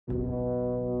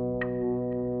Hello,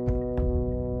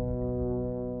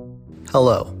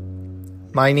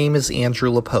 my name is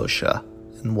Andrew Laposha,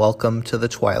 and welcome to the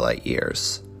Twilight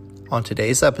Years. On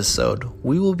today's episode,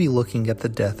 we will be looking at the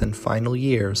death and final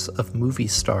years of movie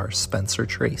star Spencer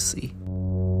Tracy.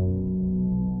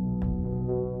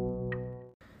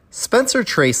 Spencer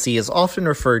Tracy is often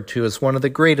referred to as one of the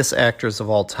greatest actors of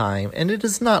all time, and it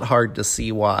is not hard to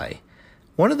see why.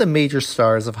 One of the major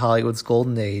stars of Hollywood's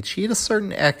golden age, he had a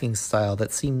certain acting style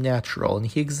that seemed natural, and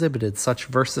he exhibited such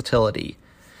versatility.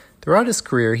 Throughout his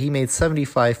career, he made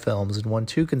 75 films and won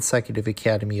 2 consecutive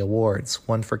Academy Awards,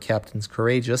 one for Captain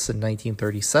Courageous in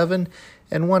 1937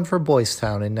 and one for Boys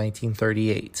Town in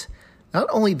 1938. Not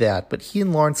only that, but he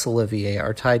and Laurence Olivier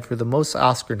are tied for the most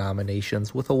Oscar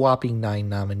nominations with a whopping 9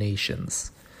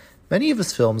 nominations. Many of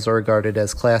his films are regarded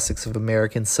as classics of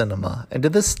American cinema, and to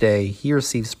this day, he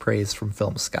receives praise from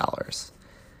film scholars.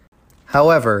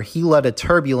 However, he led a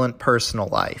turbulent personal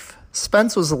life.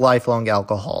 Spence was a lifelong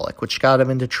alcoholic, which got him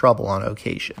into trouble on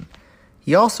occasion.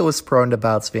 He also was prone to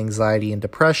bouts of anxiety and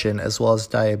depression, as well as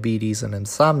diabetes and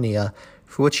insomnia,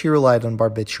 for which he relied on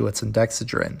barbiturates and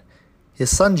Dexedrine.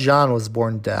 His son John was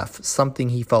born deaf, something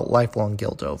he felt lifelong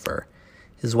guilt over.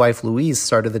 His wife Louise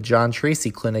started the John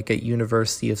Tracy Clinic at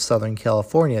University of Southern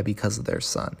California because of their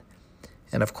son.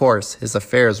 And of course, his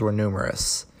affairs were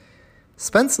numerous.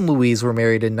 Spence and Louise were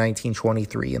married in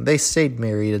 1923, and they stayed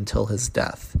married until his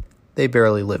death. They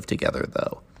barely lived together,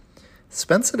 though.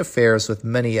 Spence had affairs with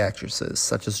many actresses,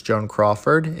 such as Joan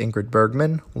Crawford, Ingrid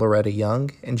Bergman, Loretta Young,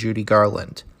 and Judy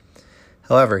Garland.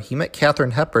 However, he met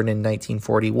Katharine Hepburn in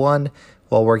 1941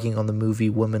 while working on the movie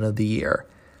Woman of the Year.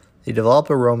 They developed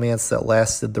a romance that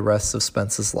lasted the rest of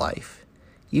Spence's life.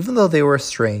 Even though they were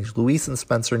estranged, Louise and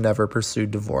Spencer never pursued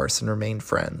divorce and remained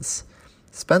friends.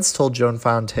 Spence told Joan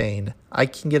Fontaine, "I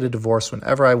can get a divorce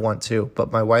whenever I want to,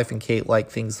 but my wife and Kate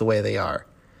like things the way they are."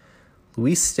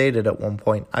 Louise stated at one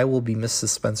point, "I will be Mrs.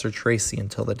 Spencer Tracy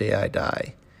until the day I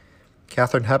die."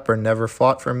 Katharine Hepburn never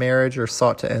fought for marriage or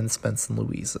sought to end Spence and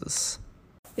Louise's.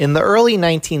 In the early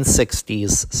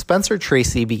 1960s, Spencer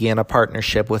Tracy began a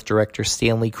partnership with director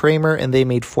Stanley Kramer, and they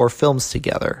made 4 films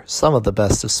together, some of the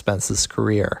best of Spence's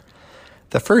career.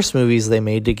 The first movies they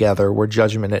made together were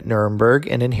Judgment at Nuremberg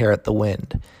and Inherit the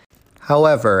Wind.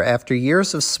 However, after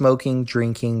years of smoking,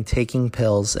 drinking, taking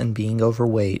pills, and being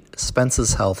overweight,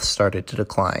 Spence's health started to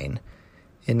decline.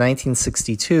 In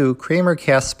 1962, Kramer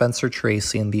cast Spencer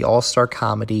Tracy in the all-star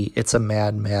comedy It's a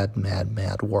Mad, Mad, Mad,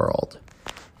 Mad World.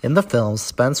 In the film,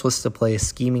 Spence was to play a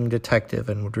scheming detective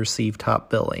and would receive top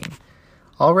billing.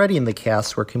 Already in the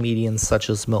cast were comedians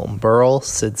such as Milton Berle,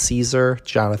 Sid Caesar,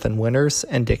 Jonathan Winters,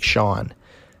 and Dick Shawn.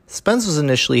 Spence was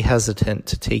initially hesitant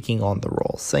to taking on the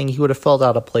role, saying he would have felt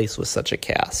out of place with such a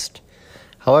cast.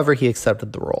 However, he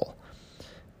accepted the role.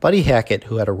 Buddy Hackett,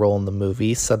 who had a role in the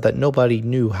movie, said that nobody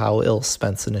knew how ill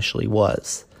Spence initially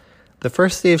was. The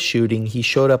first day of shooting, he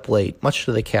showed up late, much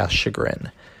to the cast's chagrin.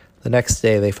 The next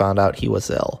day, they found out he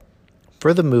was ill.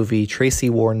 For the movie,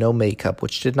 Tracy wore no makeup,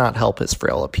 which did not help his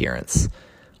frail appearance.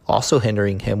 Also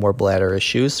hindering him were bladder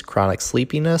issues, chronic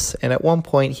sleepiness, and at one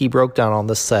point he broke down on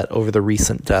the set over the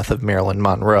recent death of Marilyn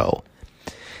Monroe.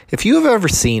 If you have ever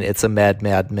seen It's a Mad,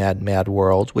 Mad, Mad, Mad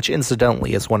World, which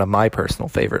incidentally is one of my personal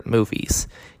favorite movies,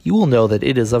 you will know that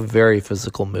it is a very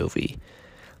physical movie.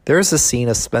 There is a scene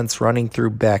of Spence running through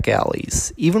back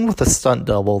alleys. Even with a stunt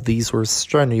double, these were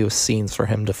strenuous scenes for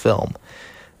him to film.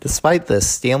 Despite this,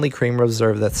 Stanley Kramer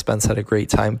observed that Spence had a great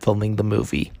time filming the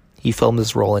movie. He filmed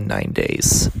his role in 9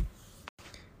 days.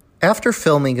 After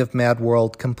filming of Mad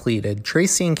World completed,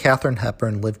 Tracy and Katharine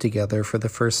Hepburn lived together for the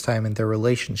first time in their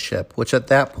relationship, which at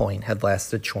that point had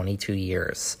lasted 22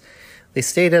 years. They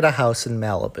stayed at a house in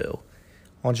Malibu.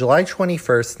 On July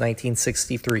 21st,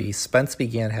 1963, Spence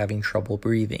began having trouble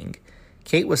breathing.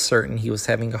 Kate was certain he was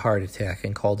having a heart attack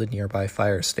and called a nearby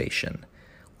fire station.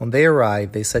 When they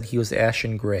arrived, they said he was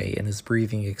ashen gray and his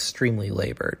breathing extremely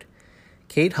labored.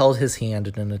 Kate held his hand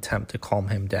in an attempt to calm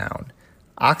him down.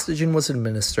 Oxygen was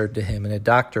administered to him, and a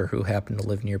doctor who happened to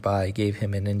live nearby gave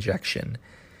him an injection.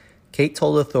 Kate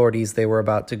told authorities they were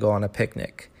about to go on a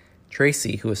picnic.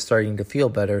 Tracy, who was starting to feel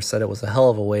better, said it was a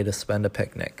hell of a way to spend a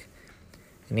picnic.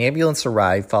 An ambulance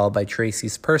arrived, followed by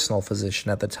Tracy's personal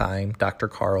physician at the time, Dr.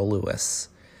 Carl Lewis.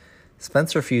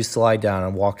 Spence refused to lie down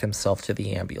and walked himself to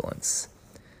the ambulance.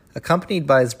 Accompanied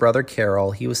by his brother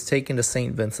Carol, he was taken to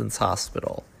St. Vincent's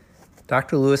Hospital.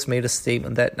 Dr. Lewis made a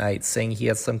statement that night saying he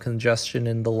had some congestion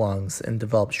in the lungs and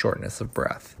developed shortness of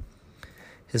breath.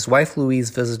 His wife Louise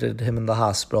visited him in the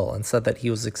hospital and said that he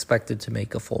was expected to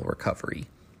make a full recovery.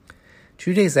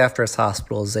 2 days after his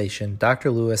hospitalization, Dr.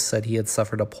 Lewis said he had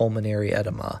suffered a pulmonary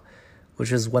edema,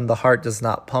 which is when the heart does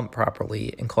not pump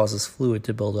properly and causes fluid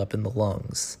to build up in the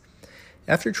lungs.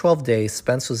 After 12 days,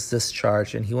 Spence was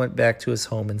discharged and he went back to his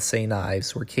home in St.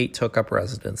 Ives, where Kate took up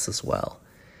residence as well.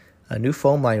 A new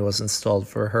phone line was installed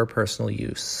for her personal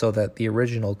use so that the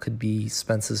original could be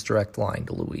Spence's direct line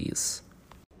to Louise.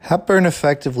 Hepburn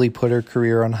effectively put her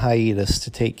career on hiatus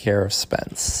to take care of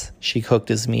Spence. She cooked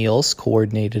his meals,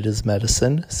 coordinated his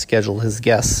medicine, scheduled his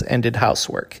guests, and did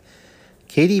housework.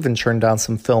 Kate even turned down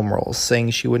some film roles,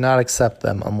 saying she would not accept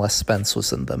them unless Spence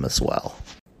was in them as well.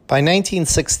 By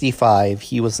 1965,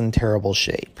 he was in terrible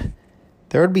shape.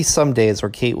 There would be some days where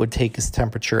Kate would take his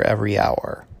temperature every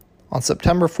hour. On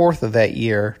September 4th of that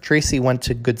year, Tracy went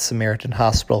to Good Samaritan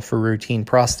Hospital for routine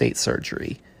prostate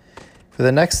surgery. For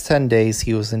the next 10 days,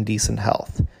 he was in decent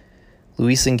health.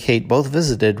 Louise and Kate both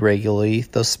visited regularly,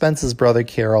 though Spence's brother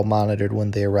Carol monitored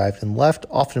when they arrived and left,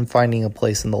 often finding a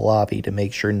place in the lobby to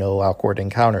make sure no awkward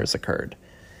encounters occurred.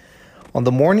 On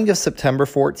the morning of September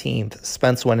 14th,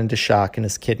 Spence went into shock and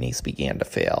his kidneys began to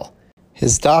fail.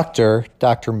 His doctor,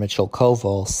 Dr. Mitchell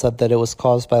Koval, said that it was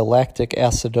caused by lactic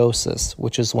acidosis,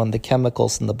 which is when the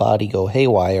chemicals in the body go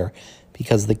haywire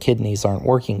because the kidneys aren't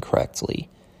working correctly.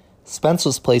 Spence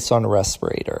was placed on a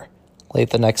respirator. Late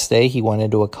the next day, he went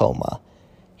into a coma.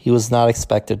 He was not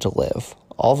expected to live.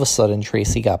 All of a sudden,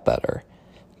 Tracy got better.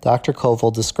 Dr.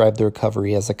 Koval described the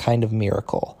recovery as a kind of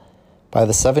miracle. By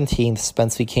the 17th,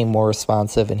 Spence became more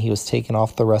responsive and he was taken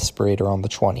off the respirator on the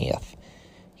 20th.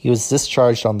 He was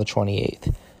discharged on the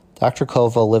 28th. Dr.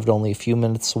 Koval lived only a few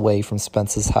minutes away from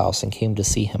Spence's house and came to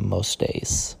see him most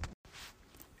days.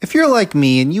 If you're like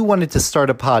me and you wanted to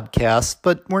start a podcast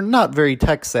but were not very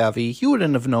tech savvy, you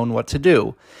wouldn't have known what to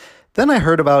do. Then I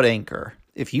heard about Anchor.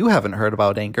 If you haven't heard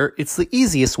about Anchor, it's the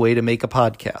easiest way to make a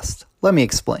podcast. Let me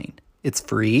explain. It's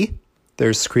free.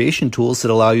 There's creation tools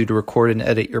that allow you to record and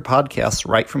edit your podcast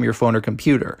right from your phone or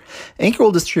computer. Anchor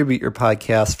will distribute your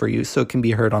podcast for you so it can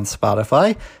be heard on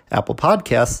Spotify, Apple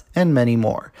Podcasts, and many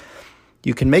more.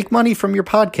 You can make money from your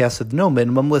podcast with no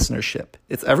minimum listenership.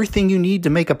 It's everything you need to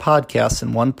make a podcast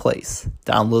in one place.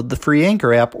 Download the free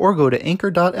Anchor app or go to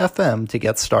anchor.fm to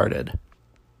get started.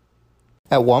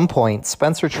 At one point,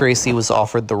 Spencer Tracy was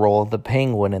offered the role of the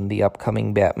Penguin in the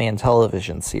upcoming Batman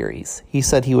television series. He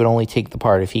said he would only take the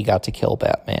part if he got to kill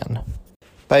Batman.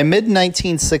 By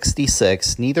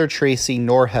mid-1966, neither Tracy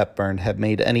nor Hepburn had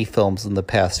made any films in the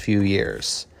past few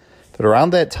years. But around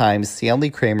that time, Stanley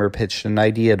Kramer pitched an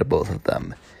idea to both of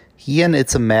them. He and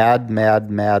It's a Mad, Mad,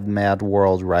 Mad, Mad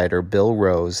World writer Bill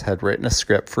Rose had written a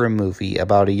script for a movie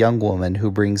about a young woman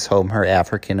who brings home her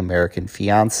African-American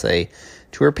fiancé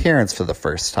to her parents for the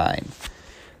first time.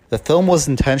 The film was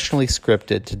intentionally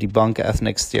scripted to debunk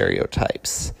ethnic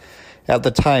stereotypes. At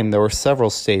the time, there were several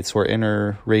states where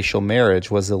interracial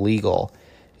marriage was illegal.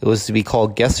 It was to be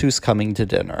called Guess Who's Coming to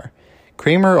Dinner.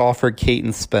 Kramer offered Kate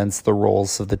and Spence the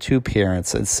roles of the two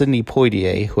parents, and Sidney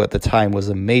Poitier, who at the time was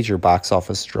a major box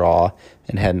office draw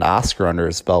and had an Oscar under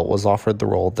his belt, was offered the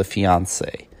role of the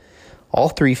fiancé. All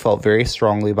three felt very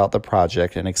strongly about the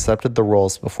project and accepted the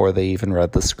roles before they even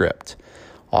read the script.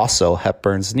 Also,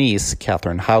 Hepburn's niece,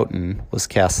 Catherine Houghton, was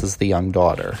cast as the young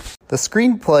daughter. The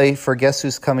screenplay for Guess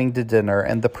Who's Coming to Dinner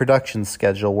and the production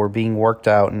schedule were being worked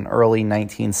out in early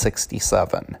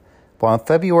 1967. But on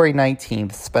February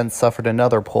 19th, Spence suffered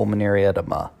another pulmonary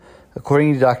edema.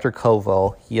 According to Dr.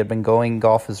 Koval, he had been going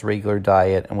off his regular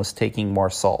diet and was taking more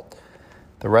salt.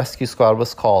 The rescue squad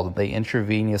was called and they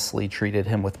intravenously treated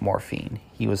him with morphine.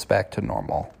 He was back to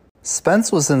normal.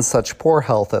 Spence was in such poor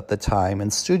health at the time,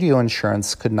 and studio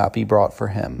insurance could not be brought for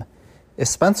him. If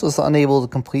Spence was unable to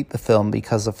complete the film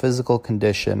because of physical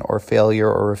condition or failure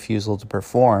or refusal to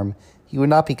perform, he would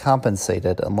not be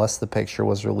compensated unless the picture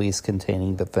was released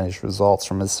containing the finished results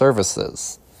from his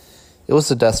services. It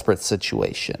was a desperate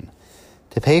situation.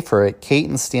 To pay for it, Kate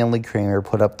and Stanley Kramer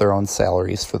put up their own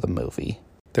salaries for the movie.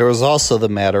 There was also the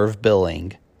matter of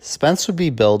billing. Spence would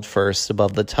be billed first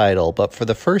above the title, but for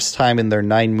the first time in their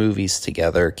 9 movies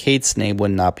together, Kate's name would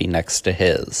not be next to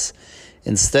his.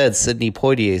 Instead, Sidney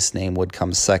Poitier's name would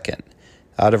come second.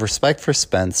 Out of respect for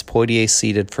Spence, Poitier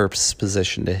ceded first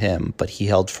position to him, but he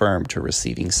held firm to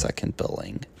receiving second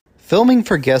billing. Filming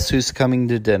for Guess Who's Coming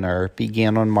to Dinner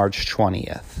began on March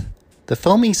 20th. The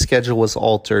filming schedule was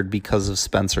altered because of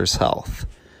Spencer's health.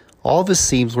 All of his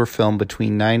scenes were filmed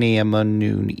between 9 a.m. and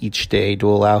noon each day to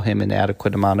allow him an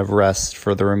adequate amount of rest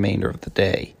for the remainder of the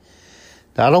day.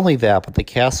 Not only that, but the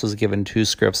cast was given 2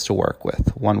 scripts to work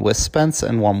with, one with Spence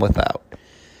and one without.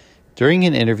 During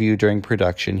an interview during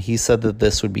production, he said that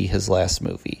this would be his last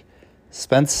movie.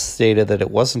 Spence stated that it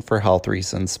wasn't for health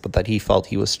reasons, but that he felt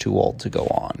he was too old to go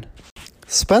on.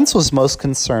 Spence was most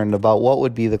concerned about what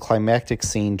would be the climactic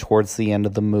scene towards the end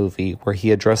of the movie, where he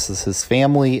addresses his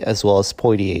family as well as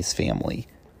Poitier's family.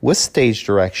 With stage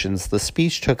directions, the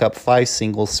speech took up 5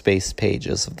 single-spaced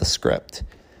pages of the script.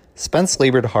 Spence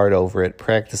labored hard over it,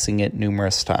 practicing it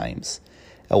numerous times.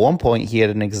 At one point, he had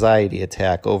an anxiety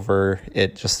attack over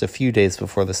it just a few days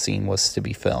before the scene was to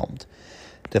be filmed.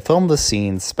 To film the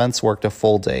scene, Spence worked a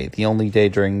full day, the only day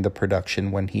during the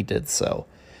production when he did so.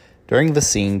 During the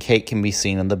scene, Kate can be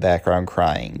seen in the background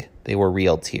crying. They were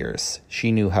real tears.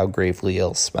 She knew how gravely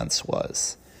ill Spence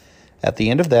was. At the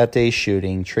end of that day's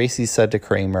shooting, Tracy said to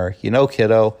Kramer, "You know,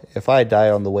 kiddo, if I die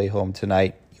on the way home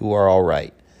tonight, you are all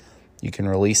right. You can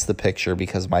release the picture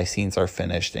because my scenes are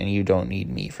finished and you don't need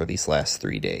me for these last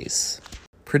 3 days."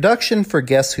 Production for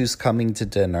Guess Who's Coming to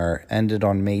Dinner ended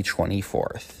on May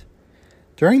 24th.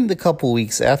 During the couple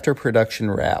weeks after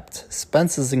production wrapped,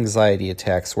 Spence's anxiety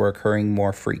attacks were occurring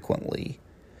more frequently.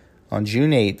 On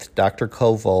June 8th, Dr.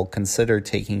 Koval considered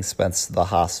taking Spence to the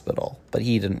hospital, but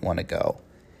he didn't want to go.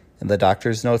 In the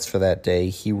doctor's notes for that day,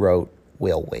 he wrote,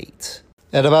 "We'll wait."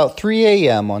 At about 3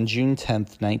 a.m. on June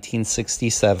 10th,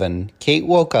 1967, Kate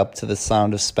woke up to the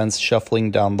sound of Spence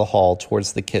shuffling down the hall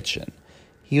towards the kitchen.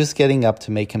 He was getting up to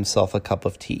make himself a cup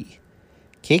of tea.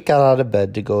 Kate got out of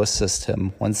bed to go assist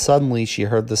him when suddenly she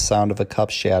heard the sound of a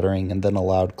cup shattering and then a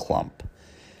loud clump.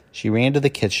 She ran to the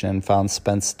kitchen and found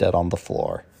Spence dead on the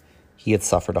floor. He had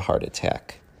suffered a heart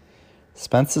attack.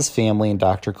 Spence's family and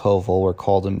Dr. Koval were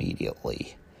called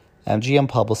immediately. MGM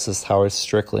publicist Howard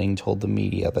Strickling told the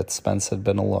media that Spence had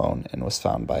been alone and was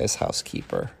found by his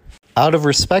housekeeper. Out of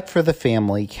respect for the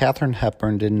family, Katharine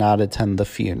Hepburn did not attend the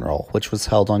funeral, which was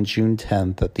held on June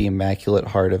 10th at the Immaculate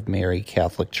Heart of Mary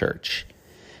Catholic Church.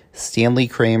 Stanley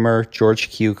Kramer, George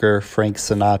Cukor, Frank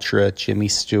Sinatra, Jimmy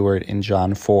Stewart, and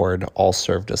John Ford all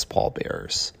served as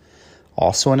pallbearers.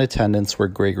 Also in attendance were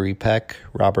Gregory Peck,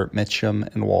 Robert Mitchum,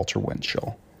 and Walter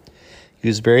Winchell. He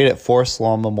was buried at Forest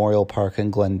Lawn Memorial Park in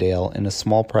Glendale in a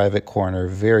small private corner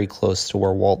very close to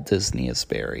where Walt Disney is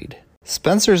buried.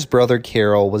 Spencer's brother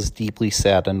Carol was deeply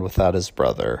saddened without his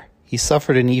brother. He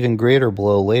suffered an even greater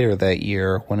blow later that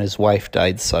year when his wife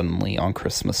died suddenly on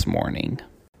Christmas morning.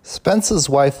 Spence's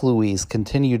wife Louise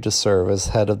continued to serve as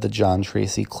head of the John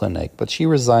Tracy Clinic, but she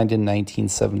resigned in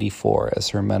 1974 as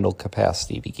her mental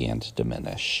capacity began to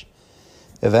diminish.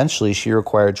 Eventually, she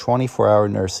required 24-hour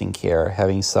nursing care,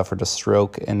 having suffered a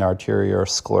stroke and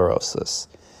arteriosclerosis.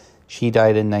 She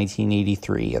died in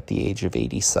 1983 at the age of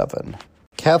 87.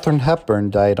 Katharine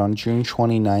Hepburn died on June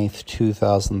 29,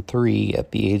 2003 at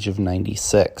the age of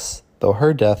 96, though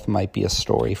her death might be a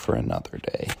story for another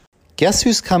day. Guess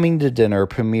Who's Coming to Dinner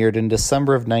premiered in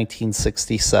December of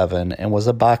 1967 and was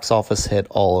a box office hit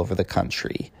all over the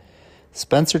country.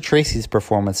 Spencer Tracy's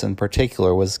performance in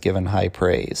particular was given high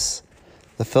praise.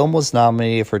 The film was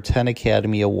nominated for 10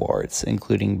 Academy Awards,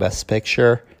 including Best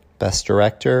Picture, Best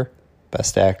Director,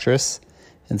 Best Actress,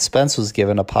 and Spence was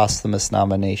given a posthumous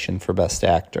nomination for Best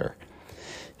Actor.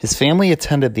 His family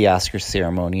attended the Oscar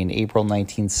ceremony in April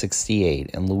 1968,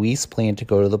 and Louise planned to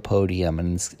go to the podium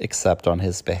and accept on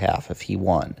his behalf if he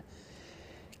won.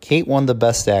 Kate won the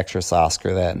Best Actress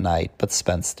Oscar that night, but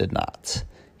Spence did not.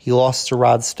 He lost to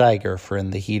Rod Steiger for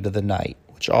In the Heat of the Night,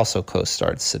 which also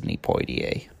co-starred Sidney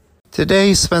Poitier.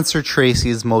 Today, Spencer Tracy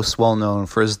is most well known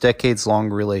for his decades-long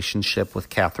relationship with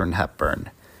Katharine Hepburn.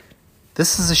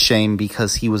 This is a shame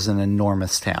because he was an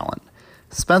enormous talent.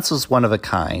 Spence was one of a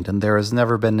kind, and there has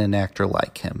never been an actor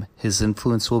like him. His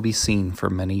influence will be seen for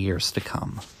many years to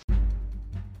come.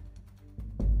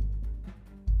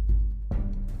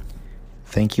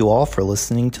 Thank you all for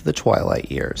listening to The Twilight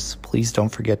Years. Please don't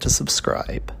forget to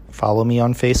subscribe. Follow me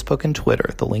on Facebook and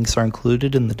Twitter. The links are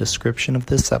included in the description of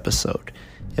this episode.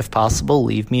 If possible,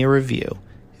 leave me a review.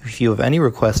 If you have any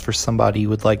requests for somebody you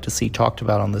would like to see talked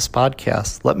about on this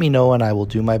podcast, let me know and I will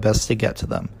do my best to get to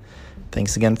them.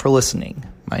 Thanks again for listening.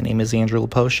 My name is Andrew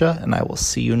Laposha, and I will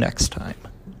see you next time.